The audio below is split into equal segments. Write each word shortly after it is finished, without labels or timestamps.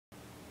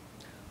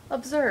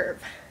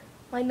observe.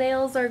 My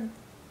nails are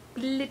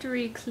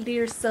glittery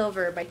clear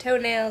silver. My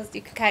toenails,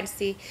 you can kind of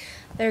see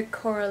they're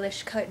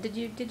coralish cut. Did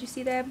you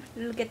see them?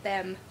 Look at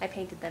them. I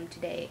painted them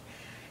today.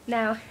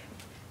 Now,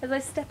 as I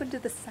step into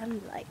the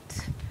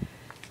sunlight,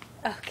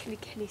 oh, can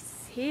you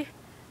see?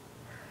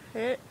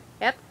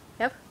 Yep,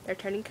 they're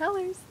turning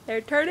colors.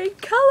 They're turning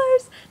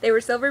colors. They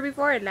were silver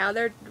before, and now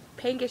they're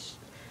pinkish.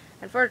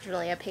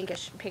 Unfortunately, a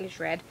pinkish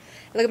red.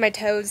 And look at my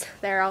toes.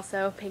 They're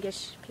also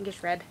pinkish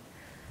red.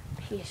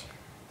 Pinkish.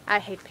 I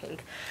hate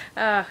pink.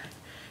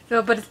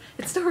 No, but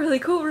it's still really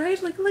cool,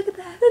 right? Like, look at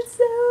that. It's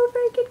so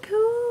freaking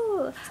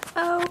cool.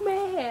 Oh,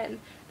 man.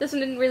 This one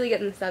didn't really get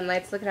in the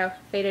sunlight. So look at how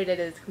faded it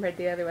is compared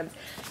to the other ones.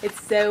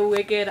 It's so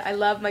wicked. I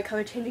love my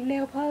color-changing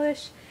nail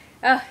polish.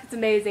 Oh, it's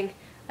amazing.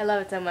 I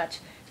love it so much.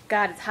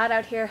 God, it's hot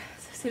out here.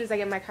 So as soon as I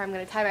get in my car, I'm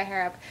going to tie my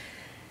hair up.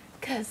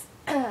 Because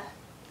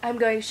I'm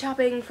going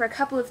shopping for a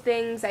couple of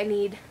things. I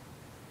need...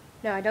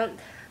 No, I don't...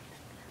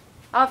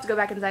 I'll have to go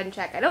back inside and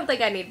check. I don't think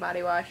I need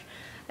body wash.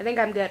 I think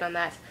I'm good on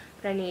that.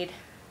 But I need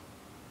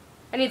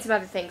some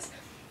other things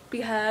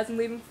because I'm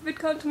leaving for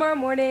VidCon tomorrow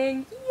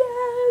morning.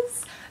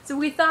 Yes! So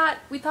we thought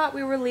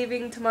we were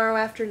leaving tomorrow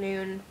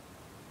afternoon.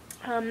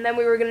 Then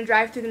we were going to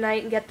drive through the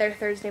night and get there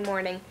Thursday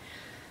morning.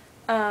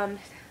 Well,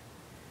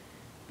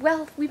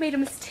 we made a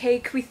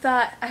mistake. We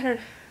thought, I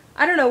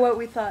don't know what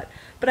we thought,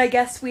 but I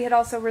guess we had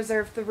also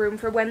reserved the room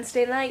for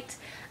Wednesday night.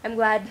 I'm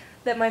glad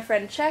that my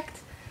friend checked.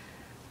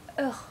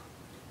 Ugh.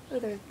 Oh,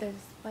 there's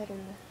light in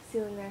the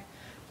ceiling there.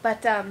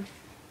 But,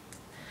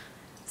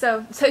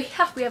 so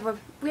yeah, we have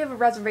a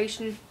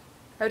reservation.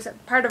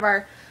 Part of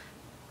our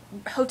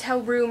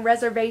hotel room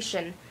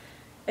reservation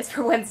is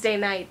for Wednesday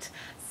night.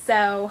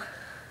 So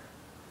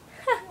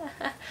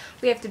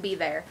we have to be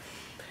there.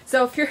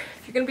 So if you're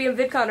gonna be in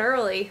VidCon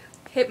early,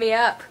 hit me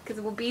up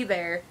because we'll be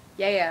there.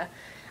 Yeah.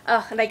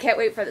 Oh, and I can't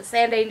wait for the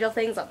Sand Angel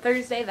things on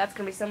Thursday. That's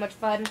gonna be so much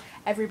fun.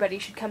 Everybody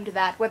should come to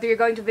that, whether you're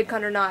going to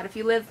VidCon or not. If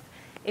you live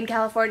in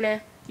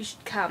California, you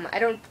should come. I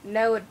don't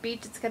know what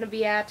beach it's gonna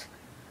be at,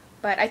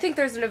 but I think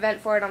there's an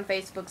event for it on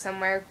Facebook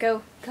somewhere.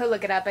 Go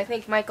look it up. I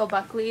think Michael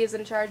Buckley is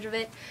in charge of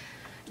it.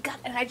 God,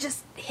 and I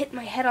just hit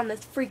my head on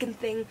this freaking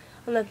thing,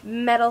 on the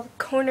metal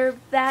corner of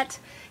that,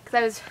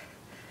 because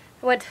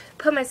I went to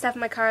put my stuff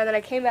in my car, and then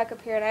I came back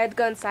up here, and I had to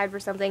go inside for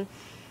something,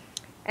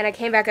 and I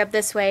came back up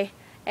this way,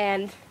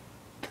 and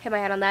hit my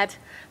head on that.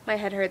 My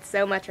head hurts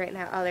so much right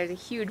now. Oh, there's a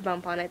huge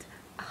bump on it.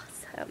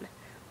 Awesome.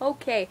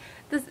 Okay,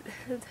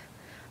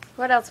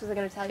 what else was I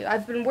going to tell you?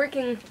 I've been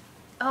working...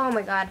 Oh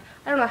my god,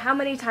 I don't know how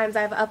many times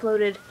I've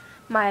uploaded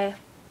my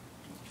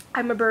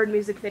I'm a Bird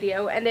music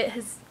video and it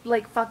has,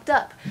 like, fucked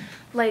up.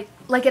 Like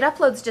it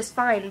uploads just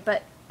fine,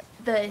 but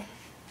the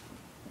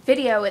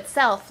video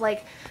itself,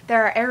 like,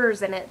 there are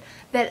errors in it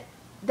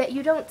that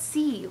you don't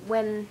see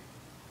when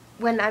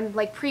I'm,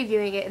 like,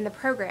 previewing it in the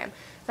program.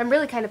 So I'm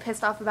really kind of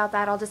pissed off about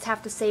that. I'll just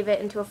have to save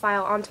it into a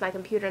file onto my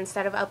computer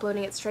instead of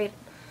uploading it straight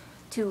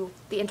to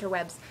the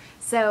interwebs.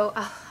 So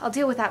I'll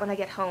deal with that when I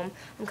get home.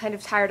 I'm kind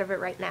of tired of it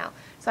right now.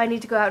 So I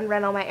need to go out and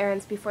run all my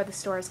errands before the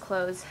stores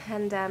close.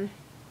 And I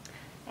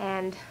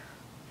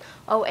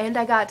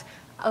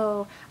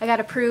got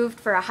approved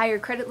for a higher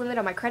credit limit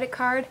on my credit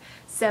card.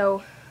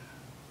 So,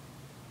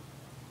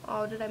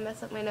 oh, did I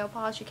mess up my nail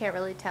polish? You can't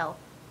really tell.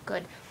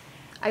 Good.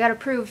 I got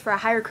approved for a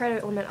higher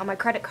credit limit on my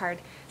credit card,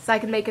 so I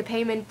can make a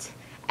payment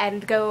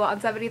and go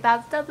on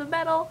 70,000 tons of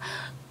metal.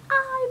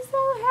 I'm so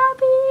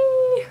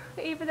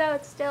happy, even though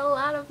it's still a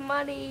lot of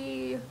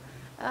money.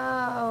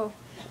 Oh,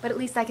 but at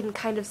least I can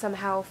kind of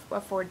somehow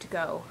afford to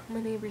go. My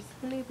neighbor's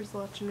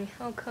watching me.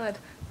 Oh, good.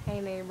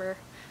 Hey, neighbor.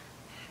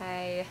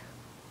 Hey.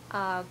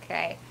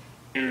 Okay.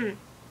 I'm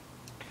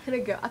gonna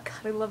go. Oh,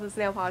 God, I love this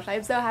nail polish.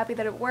 I'm so happy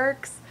that it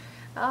works.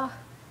 Oh,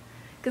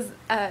 because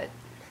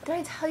did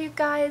I tell you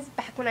guys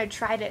back when I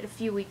tried it a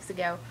few weeks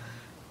ago?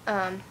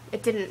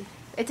 It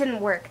didn't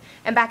work.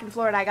 And back in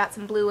Florida, I got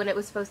some blue, and it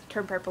was supposed to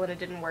turn purple, and it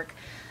didn't work.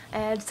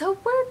 And so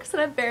it works,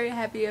 and I'm very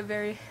happy. I'm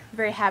very,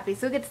 very happy.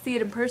 So I get to see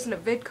it in person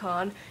at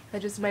VidCon. I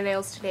just did my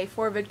nails today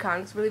for VidCon,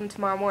 because we're leaving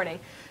tomorrow morning.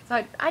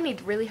 So I need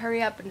to really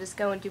hurry up and just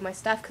go and do my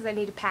stuff, because I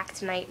need to pack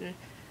tonight and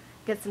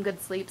get some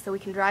good sleep so we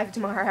can drive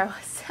tomorrow.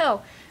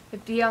 So,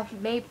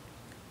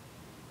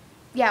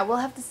 yeah, we'll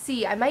have to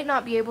see. I might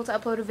not be able to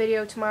upload a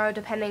video tomorrow,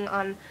 depending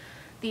on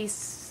the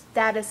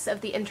status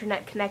of the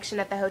internet connection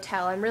at the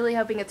hotel. I'm really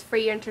hoping it's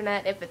free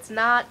internet. If it's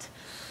not,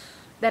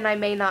 then I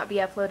may not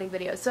be uploading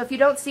videos. So if you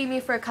don't see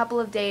me for a couple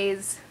of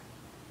days,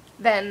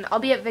 then I'll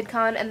be at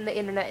VidCon and the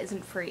internet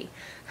isn't free.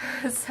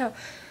 So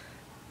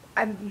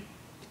I'm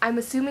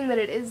assuming that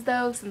it is,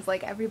 though, since,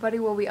 like, everybody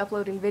will be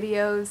uploading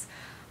videos.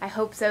 I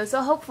hope so.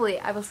 So hopefully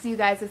I will see you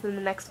guys within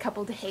the next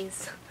couple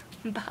days.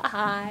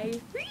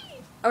 Bye.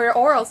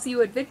 Or I'll see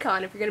you at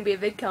VidCon if you're going to be at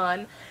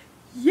VidCon.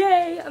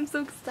 Yay! I'm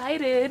so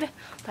excited.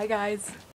 Bye, guys.